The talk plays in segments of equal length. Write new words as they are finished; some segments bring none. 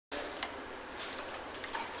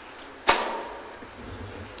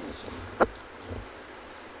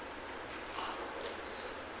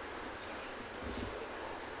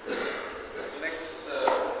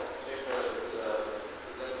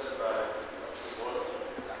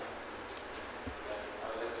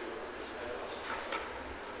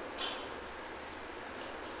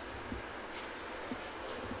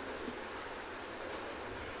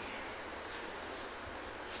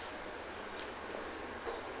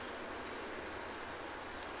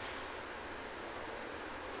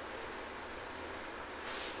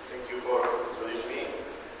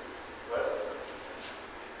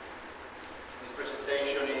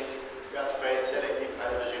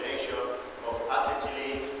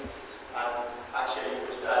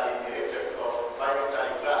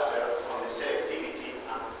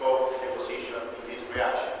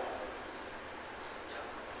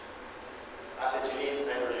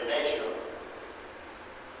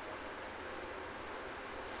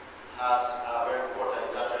has a very important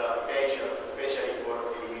industrial application, especially for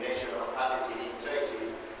elimination of acetylene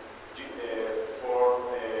traces for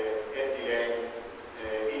ethylene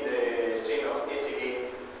in the stream of ethylene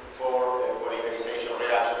for polymerization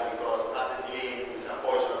reaction, because acetylene is a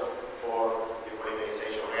poison for the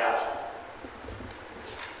polymerization reaction.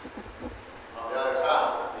 On the other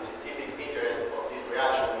hand, the scientific interest of this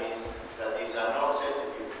reaction is that it's a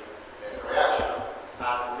non-sensitive reaction,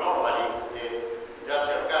 and normally the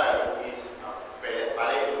industrial catalyst is a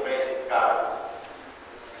palladium-based catalyst.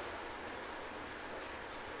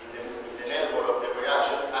 In the network of the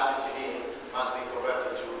reaction, acetylene must be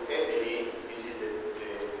converted to ethylene. This is the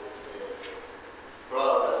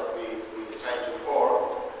product that we try to form,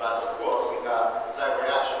 but of course we have side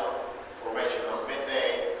reaction, formation of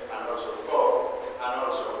methane, and also coke, and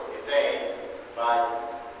also ethane by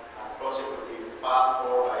a consecutive path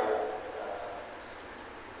or by a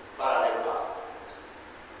parallel path.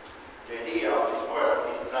 The idea of this work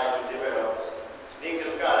is trying to develop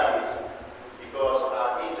nickel catalysts because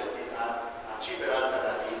are interested in a cheaper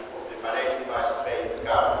alternative of the palladium-based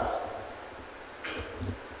catalyst.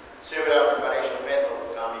 Several preparation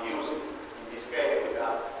methods can be used. In this case, we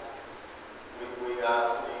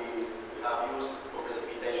have used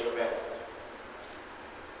co-precipitation method.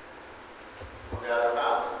 On the other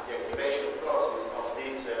hand, the activation process of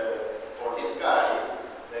this for this catalyst,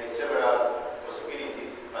 there is several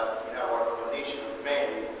possibilities, but in our condition,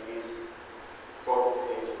 mainly is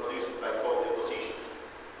produced by coke deposition.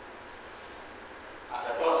 As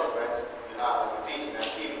a consequence, we have a decrease in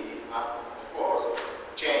activity and, of course,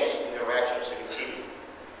 change in the reaction selectivity.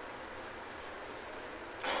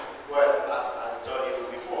 Well, as I told you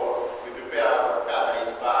before, we prepare our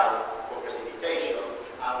catalyst by co-precipitation,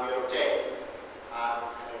 and we obtain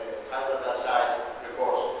hydrogen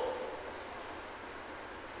precursors.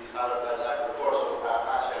 These hydrogen precursors are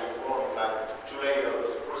actually formed by two layers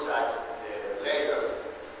of precise layers,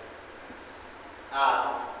 and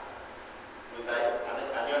with an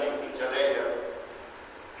anionic interlayer.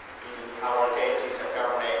 In our case, is a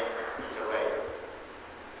carbonate interlayer.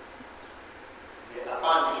 The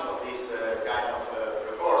advantage of this kind of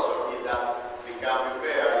precursor is that we can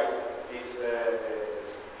prepare these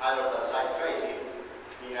hydrogen phases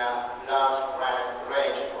in a large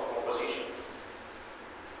range of composition.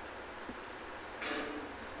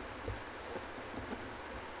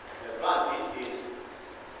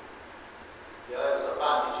 The other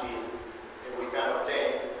disadvantage is that we can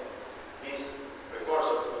obtain these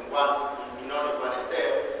precursors in only one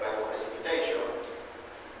step by co-precipitation.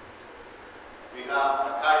 We have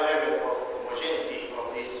a high level of homogeneity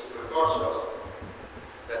of these precursors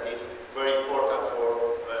that is very important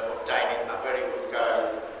for obtaining a very good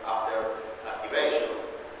catalyst after activation.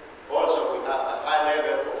 Also, we have a high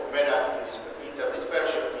level of metal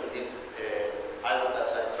interdispersion in this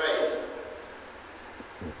hydrogen phase.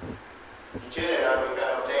 In general, we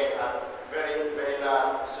can obtain a very, very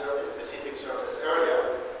large specific surface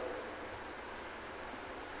area,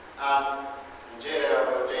 and in general,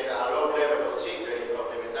 we obtain a low level of sintering of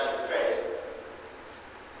the metallic phase.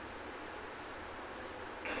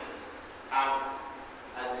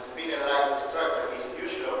 And the spinel-like structure is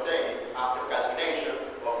usually obtained after calcination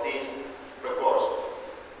of these precursors.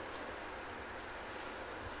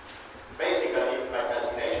 Basically, by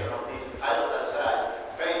calcination of these hydrogen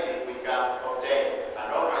phases, we can obtain a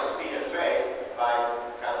normal spinel phase by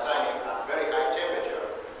calcining at very high temperature.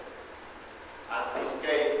 And in this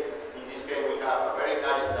case, we have a very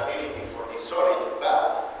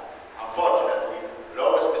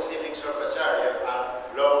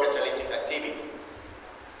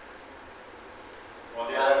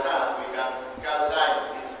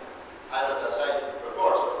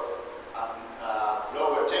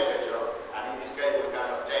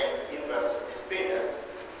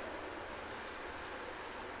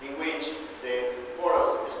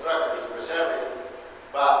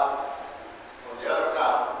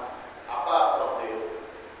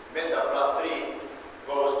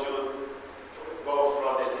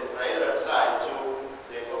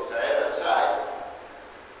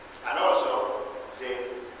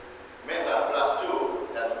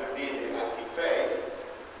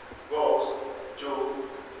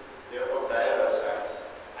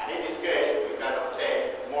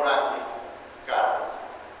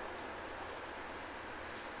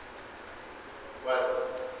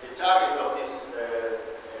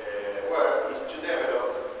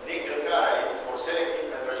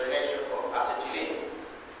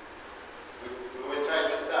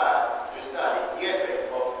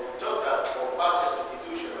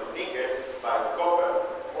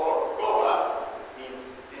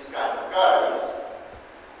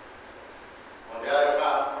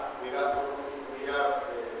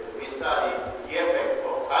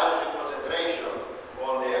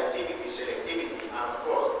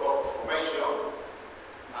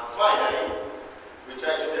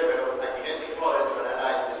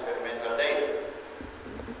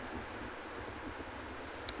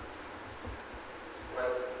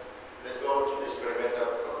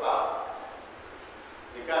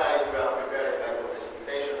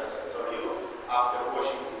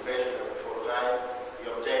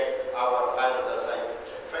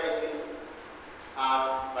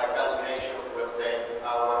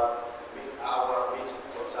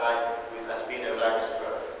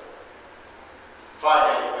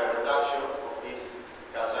Finally, by reduction of this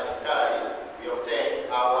calcinic catalyst, we obtain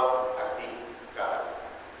our active catalyst,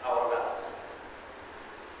 our catalyst.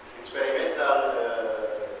 Experimental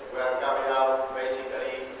were carried out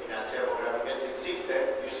basically in a thermogravimetric system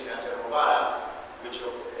using a thermobalance, which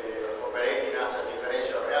operating as a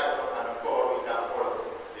differential reactor, and of course we can follow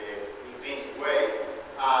the intrinsic way,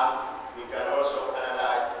 and we can also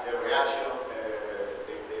analyze the reaction,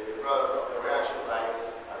 the product of the reaction by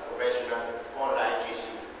a conventional online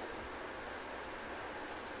GC.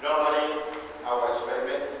 Normally, our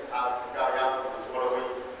experiments are carried out in the following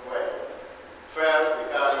way. First, the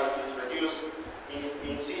catalyst is reduced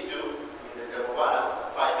in situ in the thermobalance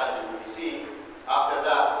at 500 degrees C. After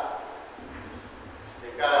that, the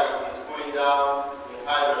catalyst is cooling down in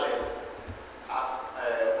hydrogen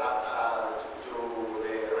to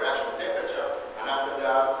the reaction temperature, and after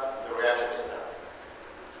that, the reaction starts.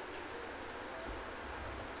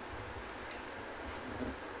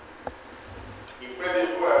 In previous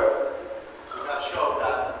work, we have shown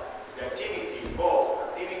that the activity, both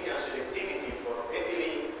activity and selectivity for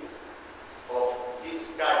ethylene of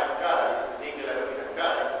this kind of catalyst, nickel aluminum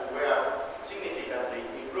catalyst, were significantly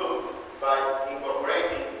improved by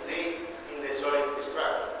incorporating zinc in the solid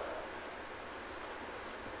structure.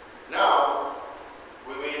 Now,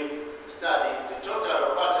 we will study the total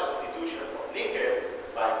or partial substitution of nickel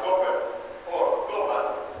by copper or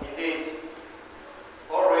cobalt in this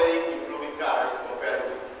already improving catalyst compared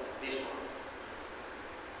with this one.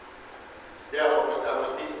 Therefore, we start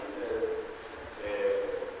with this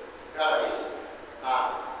catalyst,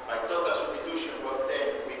 and by total substitution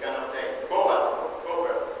we can obtain cobalt,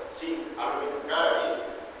 copper, zinc, aluminum catalyst,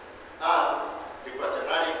 and the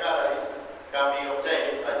quaternary catalyst can be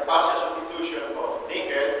obtained by partial substitution of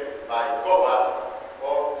nickel by cobalt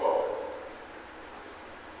or copper.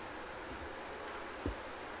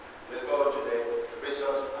 Let's go to the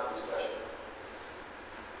results and discussion.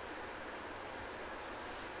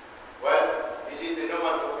 Well, this is the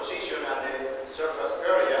normal composition and the surface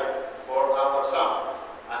area for our sample.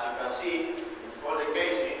 As you can see, in all the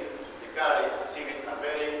cases, the catalyst exhibits a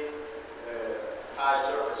very high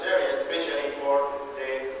surface area, especially for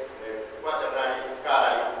the quaternary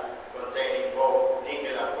catalyst containing both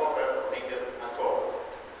nickel and copper or nickel and copper.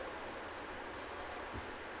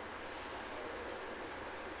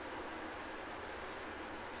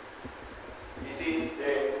 This is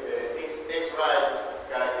the X-ray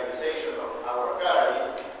characterization of our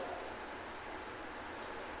catalyst.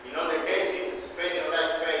 In all the cases, spherical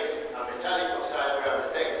light phase and metallic oxide were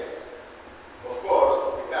detected. Of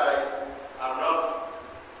course, the catalysts are not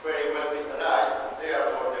very well crystallized,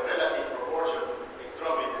 therefore the relative proportion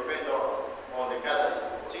strongly depends on the catalyst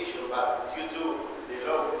composition, but due to the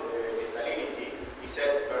low crystallinity, we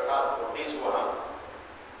said perhaps for this one,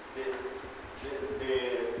 the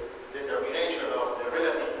determination of the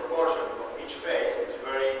relative proportion of each phase is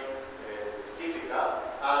very difficult,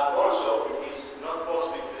 and also it is not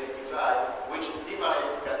possible to identify which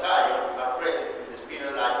different cations are present in the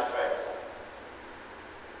spinel line phase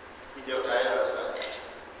in the octahedral size.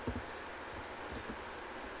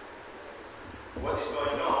 What is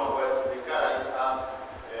going on when the catalysts are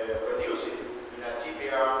reduced in a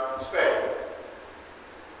TPR experiment?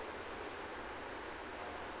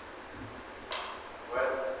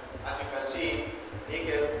 Well, as you can see,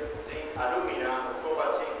 nickel, zinc, alumina, or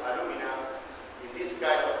cobalt, zinc, alumina, in this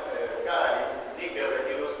kind of catalyst, nickel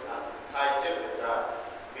reduced at high temperature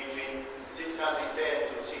between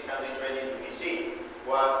 610 to 620 degrees C,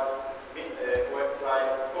 while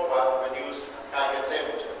cobalt reduced at higher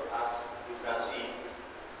temperature, as you can see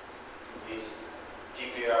in this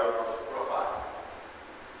TPR profiles.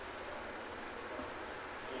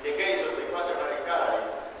 In the case of the quaternary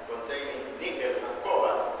catalyst containing nickel and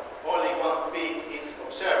cobalt, only one peak is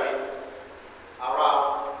observed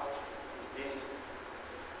around this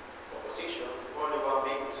composition. Only one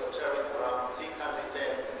peak is observed around 610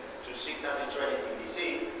 to 620 degrees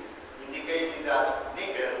C, indicating that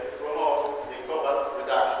nickel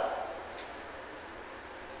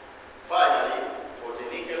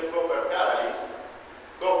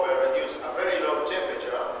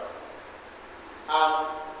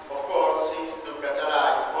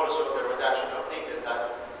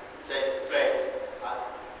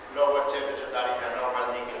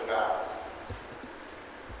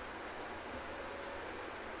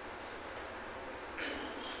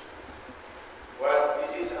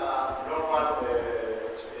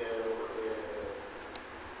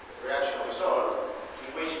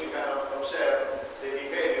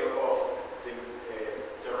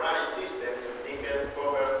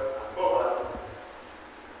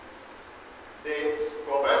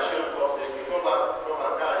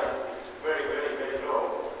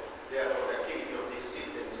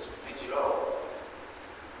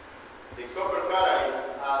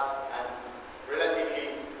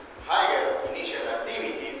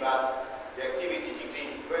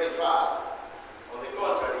fast. On the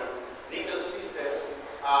contrary, nickel systems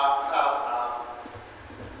have a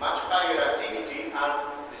much higher activity, and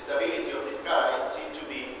the stability of these catalysts seem to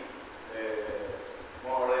be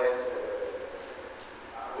more or less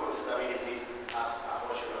a good stability as a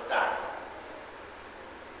function of time.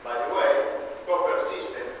 By the way, copper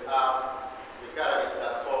systems are the catalysts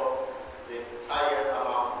that form the higher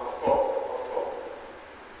amount of copper.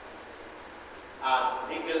 And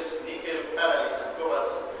nickel catalysts and cobalt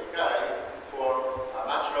catalysts form a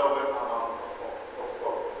much lower amount of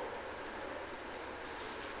copper.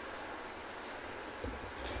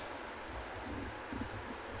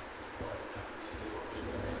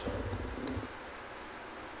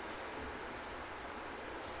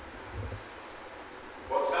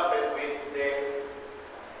 What happened with the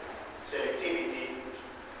selectivity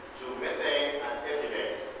to methane and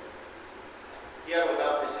ethylene? Here we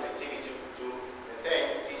have the selectivity to methane.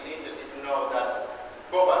 It is interesting to know that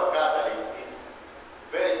cobalt catalyst is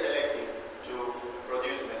very selective to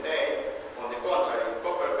produce methane. On the contrary,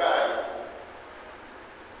 copper catalyst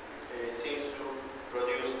seems to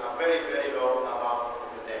produce a very, very low amount of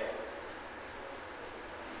methane.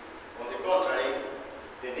 On the contrary,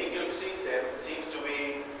 the nickel system seems to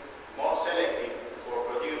be more selective for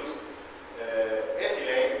produce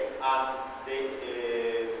ethylene, and they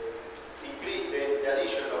increase the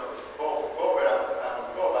addition of both copper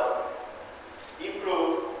and cobalt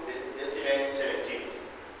improve the ethylene selectivity.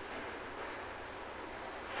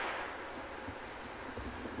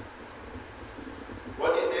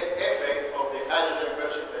 What is the effect of the hydrogen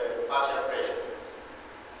partial pressure?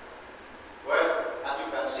 Well, as you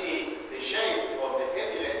can see, the shape of the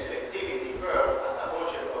ethylene selectivity curve as a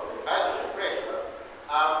function of the hydrogen pressure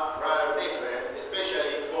are rather different,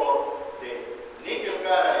 especially for the nickel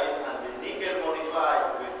catalyst and the nickel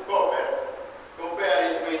modified with copper,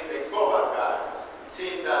 compared with the cobalt catalyst. It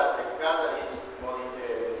seems that the catalyst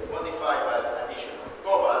modified by the addition of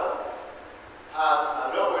cobalt has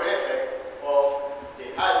a lower effect of the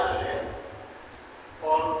hydrogen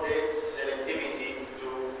on the selectivity to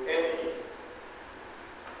ethylene.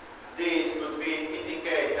 This could be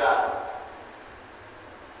indicate that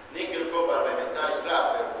nickel cobalt bimetallic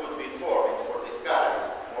cluster could be forming for this catalyst.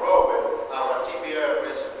 Moreover, our TPR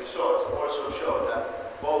results also show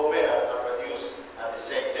that both metals are produced at the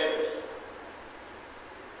same temperature.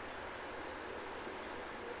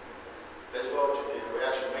 Let's go to the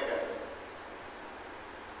reaction mechanism.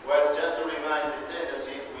 Well, just to remind the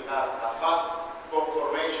tendencies, we have a fast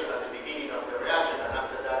conformation at the beginning of the reaction, and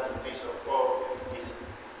after that increase of coke is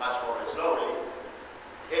much more slowly.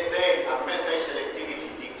 Ethane and methane selectivity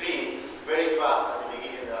decrease very fast at the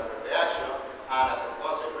beginning of the reaction, and as a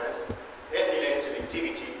consequence, ethylene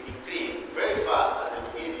selectivity increase very fast at the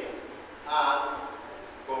beginning, and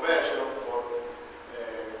conversion for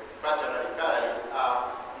quaternary catalysts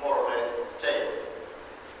are more or less stable.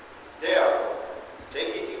 Therefore,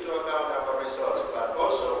 taking into account our results, but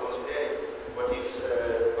also considering what is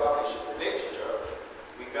published in the literature,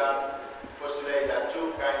 we can postulate that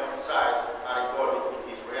two kinds of sites are involved in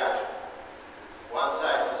this reaction. One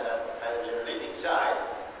side is a hydrogenolytic side,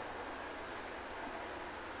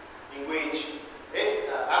 in which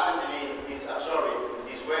acetylene is absorbed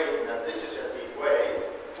in this way, in a dissociative way,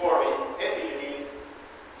 forming ethylene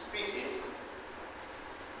species,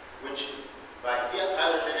 which by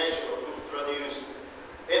hydrogenation could produce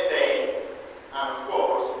ethane and, of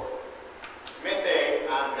course, methane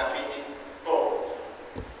and graphitic cobalt.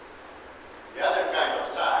 The other kind of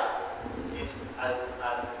site is an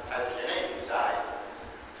hydrogenated site,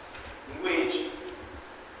 in which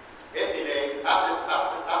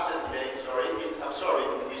acetylene is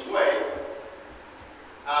absorbed in this way,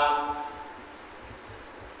 and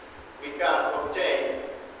we can obtain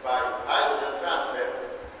by hydrogen transfer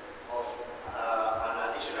of an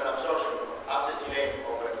additional absorption of acetylene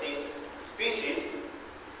over this species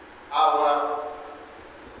our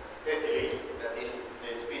ethylene, that is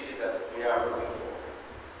the species that we are looking for.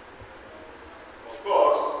 Of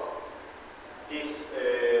course, this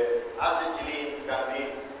acetylene can be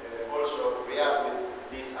also react with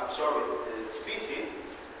this absorbed species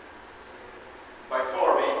by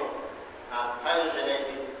forming an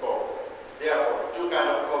hydrogenated coke. Therefore, two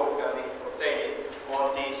kinds of coke can be obtained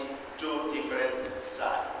on these two different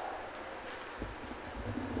sites.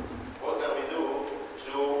 What can we do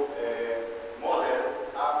to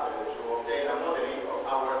to obtain a modeling of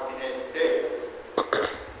our kinetic data?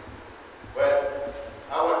 Well,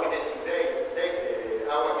 our kinetic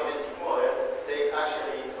model takes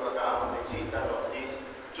actually into account the existence of these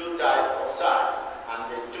two types of sites,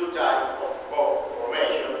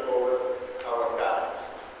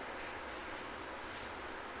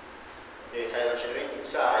 the hydrogenating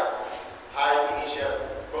side, high initial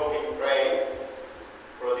coking rate,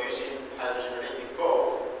 producing hydrogenated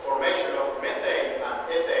coke, formation of methane and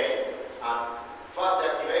ethane, and fast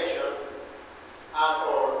deactivation and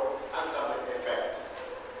or ensemble effect.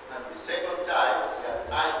 And the second type,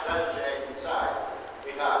 the hydrogenated sides,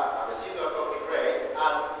 we have a residual coking rate,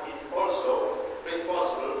 and it's also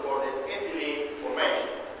responsible for the ethylene formation.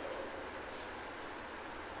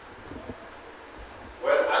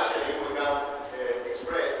 Well, actually, we can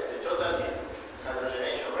express the total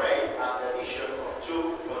hydrogenation rate as the addition of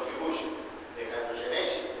two contributions. The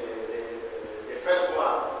hydrogenation, the first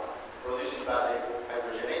one produced by the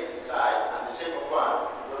hydrogenated side, and the second one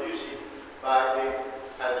produced by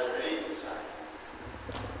the hydrogenated side.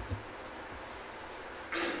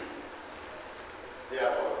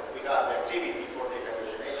 Therefore, we have the activity for the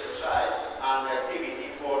hydrogenation side and the activity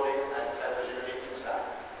for the hydrogenating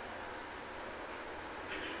sides.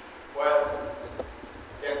 Well,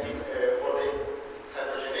 for the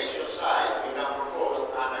hydrogenation side, we can propose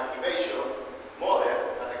an activation model,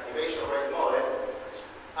 an activation rate model,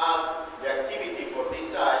 and the activity for this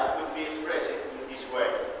side could be expressed in this way,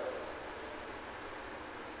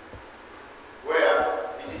 where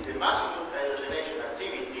this is the maximum hydrogenation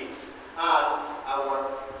activity, and our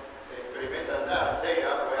experimental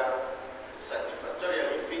data were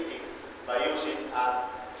satisfactorily fitted by using an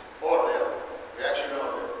reaction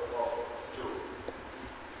order of 2.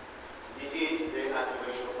 This is the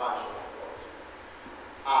activation function, of course.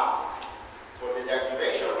 And for the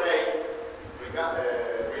deactivation rate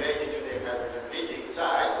related to the hydrogenated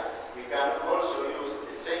sides, we can also use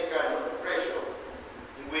the same kind of expression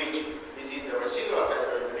in which this is the residual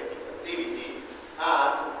hydrogenated activity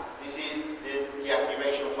and this is the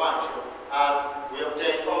deactivation function, and we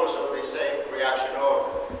obtain also the same reaction order.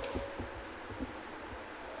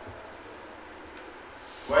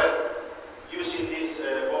 Well, using this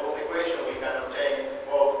both equation, we can obtain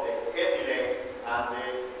both the ethylene and the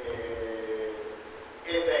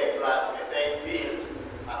ethane plus methane yield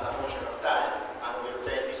as a function of time, and we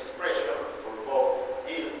obtain this expression for both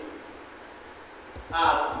yield.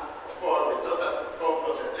 And of course, the total coke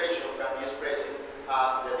concentration can be expressed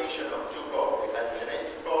as the addition of two coke, the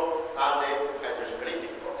hydrogenated coke and the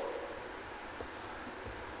hydrogenated coke.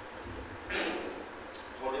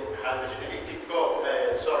 For the hydrogenated coke,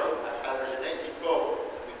 hydrogenated coke,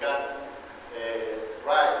 we can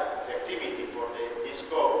write the activity for this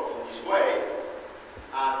coke in this way,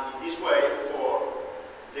 and in this way for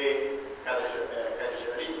the hydrogenated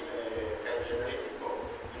coke.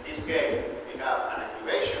 In this case, we have an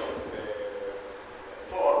activation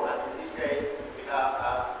form, and in this case, we have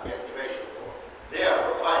a deactivation form.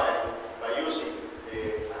 Therefore, finally, by using the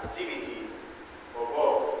activity for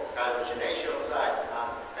both hydrogenation side and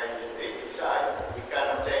hydrogenated side, we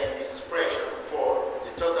can obtain this expression for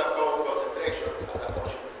the total coke concentration as a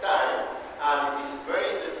function of time. And it is very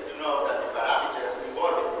interesting to know that the parameters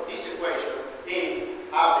involved in this equation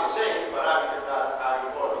are the same parameters that are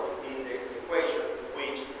involved in the equation in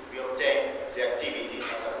which we obtain the activity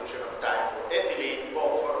as a function of time for ethylene,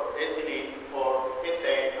 both for ethylene or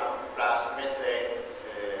ethane plus methane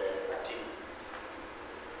activity.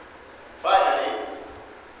 Finally,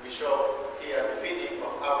 we show here the fitting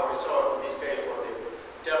of our result, in this case for the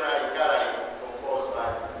ternary catalyst composed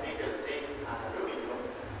by nickel, zinc, and aluminum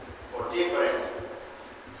for different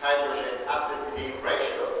hydrogen-acetylene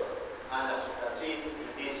ratio. And as you can see,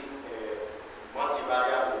 in this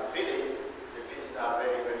multivariable fitting, the fittings are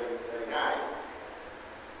very, very, very nice.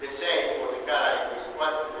 The same for the catalyst,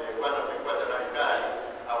 one of the quaternary catalysts,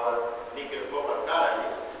 our nickel cobalt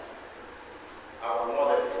catalyst. Our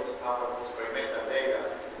model fits our experimental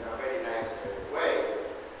data in a very nice way.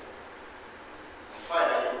 And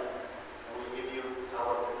finally, I will give you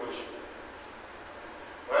our conclusion.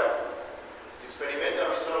 Well, the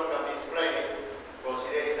experimental result can be explained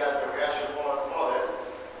considering that the reaction model,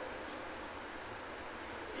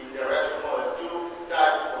 in the reaction model, two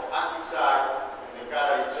types of active sites in the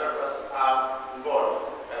catalyst surface are involved,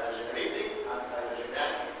 hydrogenated and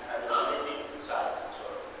hydrogenated sites.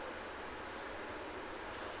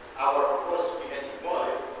 Our proposed kinetic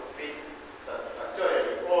model fits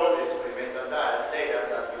satisfactorily all the experimental data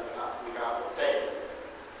that we have obtained.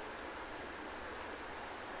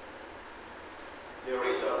 The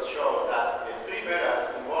results show that the three metals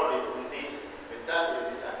involved in this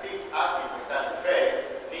active metallic phase,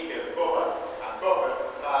 nickel, cobalt, and copper,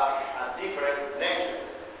 have a different nature.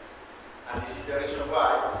 And this is the reason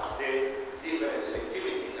why the different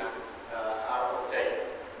selectivities are obtained.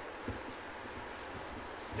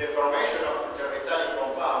 The formation of intermetallic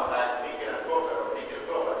compound like nickel and copper or nickel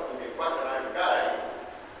cobalt in the quaternary catalyst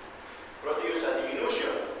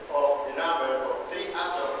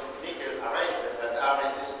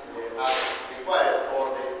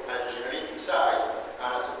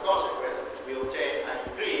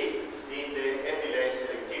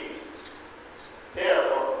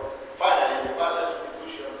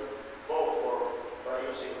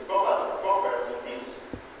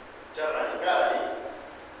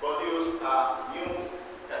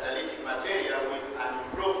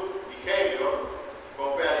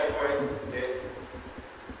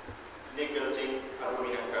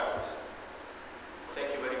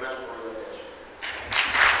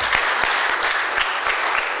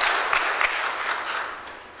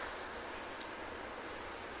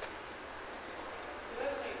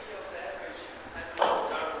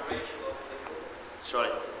Sorry.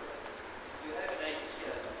 Do you have an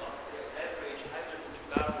idea of the average hydrogen to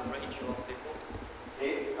carbon ratio of the coke?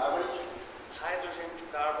 The average? Hydrogen to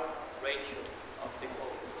carbon ratio of the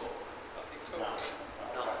coke.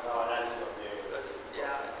 No analysis of the... Because,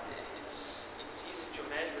 yeah, it's easy to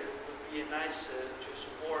measure. It would be nice to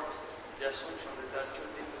support the assumption that there are two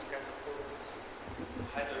different kinds of coke.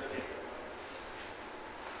 Hydrogen.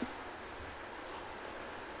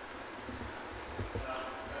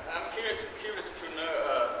 I'm curious to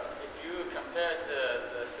know if you compared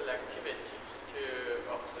the selectivity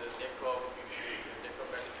of the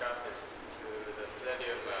deco-based catalyst to the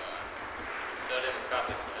palladium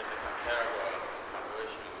catalyst at a comparable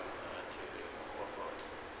conversion to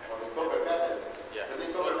For the copper catalyst? Yeah. But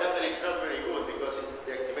the copper catalyst is not very good because it's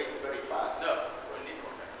deactivated very fast. No, for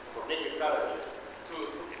nickel catalyst. For nickel catalyst. To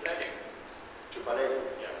palladium. To palladium.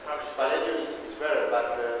 Yeah, probably. Palladium is better,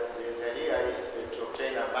 but the idea is to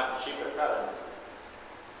obtain a much cheaper catalyst.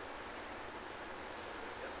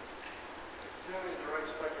 Do you have any direct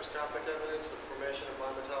spectroscopic evidence for the formation of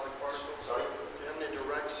bimetallic particles? Sorry? Do you have any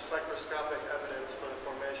direct spectroscopic evidence for the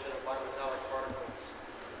formation of bimetallic particles?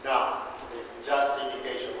 No, it's just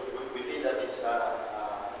indication. We think that is a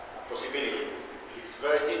possibility. It's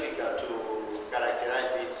very difficult to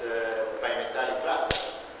characterize this bimetallic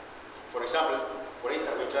cluster. For example, we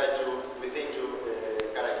think to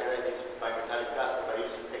characterize this bimetallic cluster by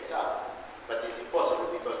using XR, but it's impossible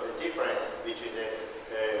because the difference between the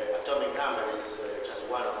atomic number is just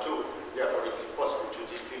 1 or 2. Therefore, it's impossible to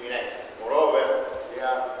discriminate. Moreover, they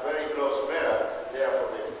are very close mirror.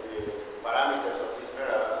 Therefore, the parameters of this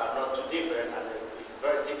mirror are not too different, and it's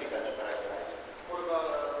very difficult to characterize. What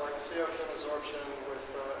about like CO10 absorption with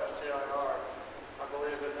FTIR? I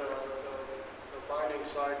believe that the binding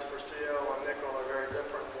sites for CO on nickel are very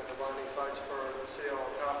different than the binding sites for CO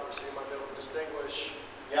on copper, so you might be able to distinguish.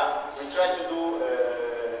 Yeah, we try to do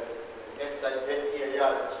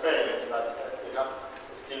FTIR experiments, but we have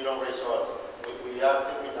still no results. We are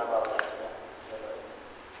thinking about that. Yeah.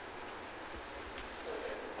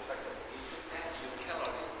 You test your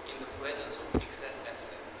calories in the presence of excess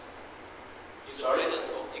ethylene. In the Sorry? presence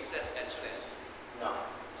of excess ethylene. No.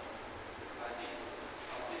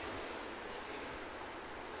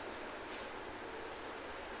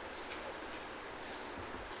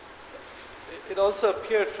 It also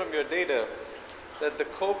appeared from your data that the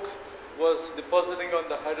coke was depositing on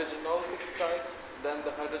the hydrogenolic sites than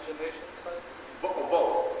the hydrogenation sites? Both.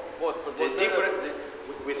 Both, but was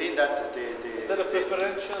within that, is there a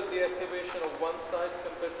preferential deactivation of one site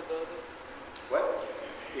compared to the other? Well,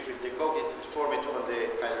 if the coke is formed on the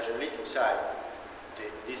hydrogen-leaking side,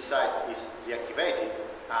 this site is deactivated,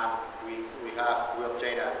 and we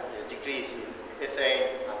obtain a decrease in ethane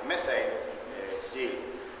and methane yield.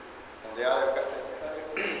 On the other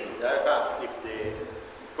hand, if the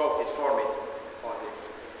coke is formed on the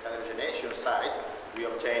hydrogenation side, we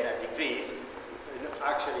obtain a decrease.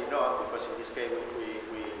 Actually not, because in this case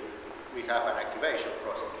we have an activation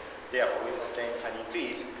process. Therefore, we obtain an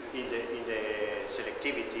increase in the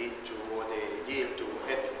selectivity to the yield to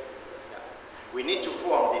ethylene. Yeah. We need to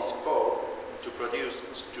form this coke to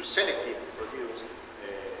selectively produce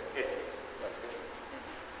ethylene.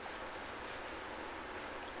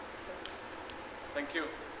 Thank you.